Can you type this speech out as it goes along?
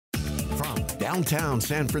downtown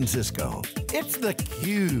San Francisco. It's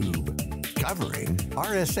theCUBE, covering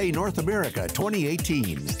RSA North America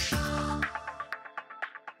 2018.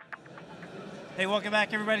 Hey, welcome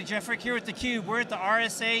back everybody. Jeff Frick here with theCUBE. We're at the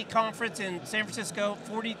RSA conference in San Francisco,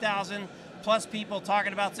 40,000 plus people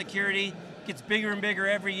talking about security. Gets bigger and bigger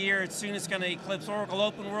every year. Soon it's going to eclipse Oracle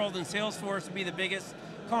Open World and Salesforce and be the biggest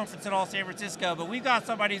conference in all San Francisco. But we've got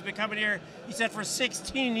somebody who's been coming here, he said, for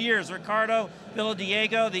 16 years. Ricardo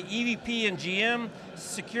Villadiego, the EVP and GM,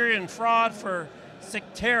 Security and Fraud for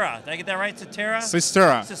Cyxtera. Did I get that right, Cyxtera?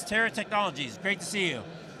 Cyxtera. Cyxtera Technologies. Great to see you.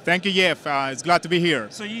 Thank you, Jeff. It's glad to be here.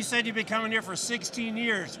 So you said you've been coming here for 16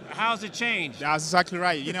 years. How's it changed? That's exactly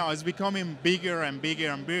right. You know, it's becoming bigger and bigger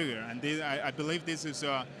and bigger. And this, I believe this is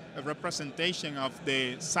a representation of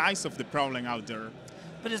the size of the problem out there.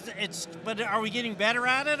 But are we getting better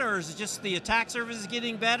at it, or is it just the attack surface is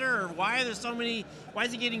getting better, or why are there so many? Why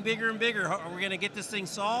is it getting bigger and bigger? Are we going to get this thing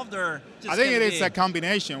solved, or just I think it is a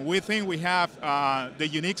combination. We think we have the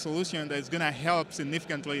unique solution that is going to help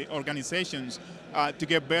significantly organizations to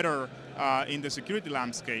get better in the security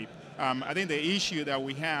landscape. I think the issue that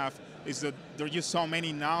we have is that there are just so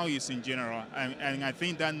many noise in general, and I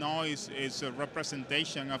think that noise is a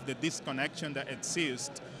representation of the disconnection that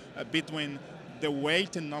exists between the way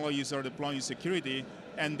technologies are deploying security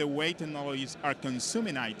and the way technologies are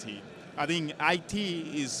consuming IT. I think IT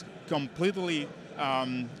is completely,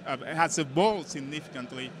 has evolved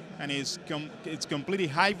significantly, and it's completely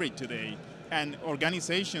hybrid today. And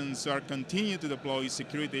organizations are continuing to deploy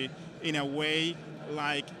security in a way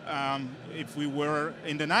like if we were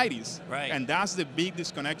in the 90s. Right. And that's the big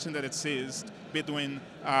disconnection that exists between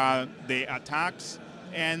the attacks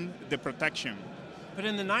and the protection. But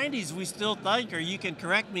in the 90s, we still think, or you can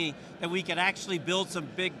correct me, that we could actually build some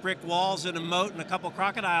big brick walls and a moat and a couple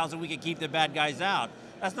crocodiles and we could keep the bad guys out.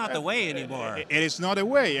 That's not the way anymore. It is not the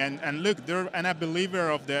way. And look, I'm a believer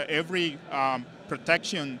of every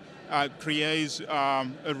protection creates a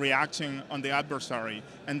reaction on the adversary.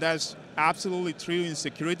 And that's absolutely true in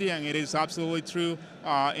security, and it is absolutely true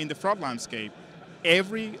in the fraud landscape.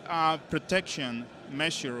 Every protection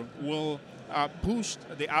measure will push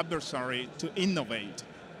the adversary to innovate.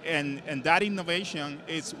 And that innovation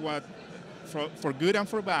is what, for good and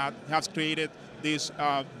for bad, has created this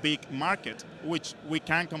big market, which we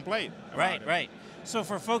can't complain about. Right. So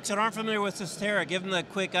for folks that aren't familiar with Cyxtera, give them a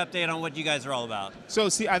quick update on what you guys are all about. So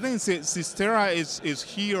see, I think Cyxtera is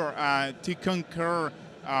here to conquer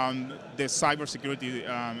the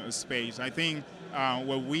cybersecurity space. I think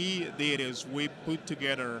what we did is we put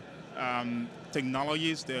together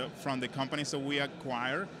technologies from the companies that we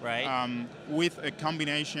acquire, right. With a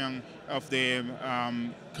combination of the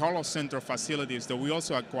call center facilities that we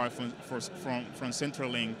also acquired from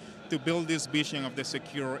CentralLink to build this vision of the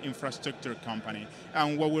secure infrastructure company.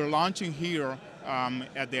 And what we're launching here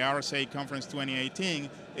at the RSA Conference 2018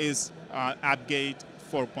 is AppGate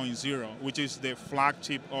 4.0, which is the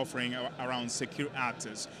flagship offering around secure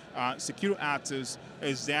access. Secure access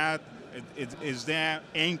is that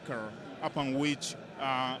anchor upon which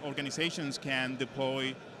organizations can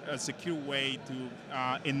deploy a secure way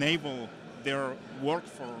to enable their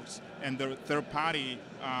workforce and their third-party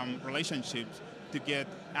relationships to get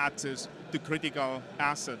access to critical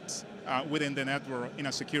assets within the network in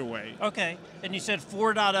a secure way. Okay, and you said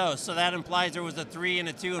 4.0, so that implies there was a 3 and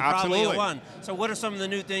a 2 and Absolutely. Probably a 1. So what are some of the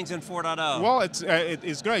new things in 4.0? Well,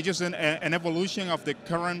 it's great, just an evolution of the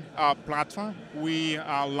current platform. We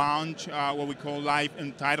launch what we call live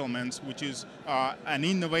entitlements, which is an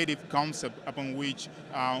innovative concept upon which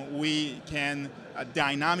we can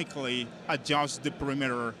dynamically adjust the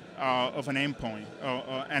perimeter of an endpoint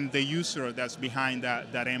and the user that's behind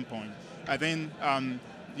that endpoint. I think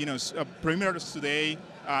perimeters today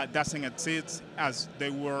doesn't exist as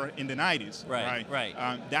they were in the 90s. Right.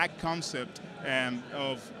 That concept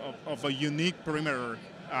of a unique perimeter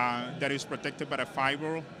that is protected by a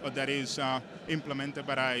firewall or that is implemented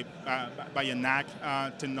by a NAC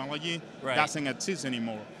technology doesn't exist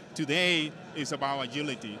anymore. Today is about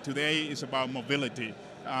agility. Today is about mobility.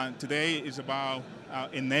 Today is about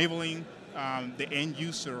enabling the end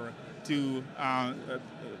user to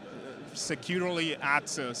securely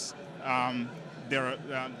access their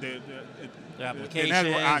applications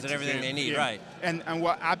and everything they need, right. And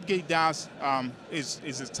what AppGate does is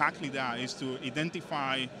exactly that, is to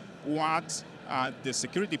identify what the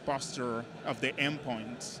security posture of the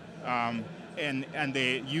endpoints and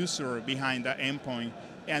the user behind that endpoint,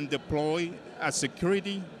 and deploy a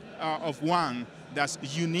security of one that's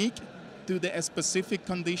unique to the specific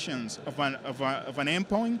conditions of an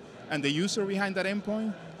endpoint and the user behind that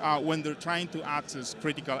endpoint when they're trying to access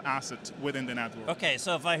critical assets within the network. Okay,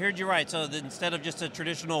 so if I heard you right, so instead of just a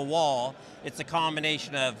traditional wall, it's a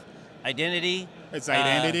combination of identity, it's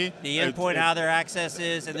identity, the endpoint, how their access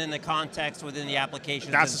is, and then the context within the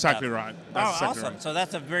application. That's exactly right. That's exactly awesome. Right. So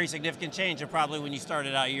that's a very significant change from probably when you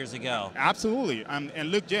started out years ago. Absolutely.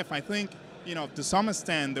 And look, Jeff, I think, to some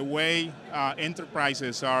extent, the way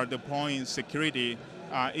enterprises are deploying security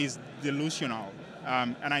is delusional.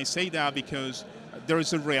 And I say that because there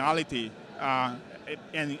is a reality,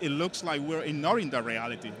 and it looks like we're ignoring the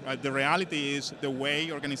reality. The reality is the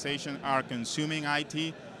way organizations are consuming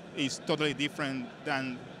IT is totally different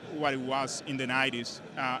than what it was in the 90s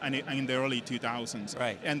and in the early 2000s.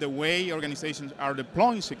 Right. And the way organizations are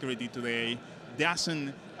deploying security today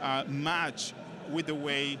doesn't match with the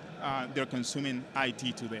way they're consuming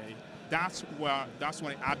IT today. That's why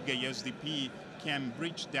AppGate SDP can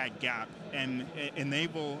bridge that gap and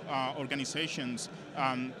enable organizations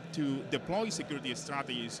to deploy security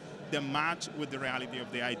strategies that match with the reality of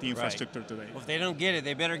the IT infrastructure today. Well, if they don't get it,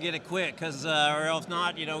 they better get it quick, because or else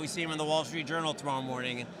not, we see them in the Wall Street Journal tomorrow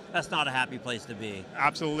morning, and that's not a happy place to be.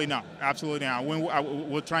 Absolutely not. Absolutely not.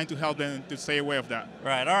 We're trying to help them to stay away of that.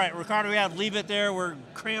 Right. All right, Ricardo, we have to leave it there. We're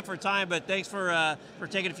cramped for time, but thanks for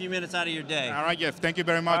taking a few minutes out of your day. All right, Jeff. Thank you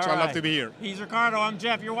very much. I'd love to be here. He's Ricardo. I'm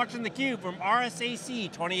Jeff. You're watching theCUBE from RSAC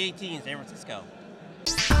 2018 San Francisco.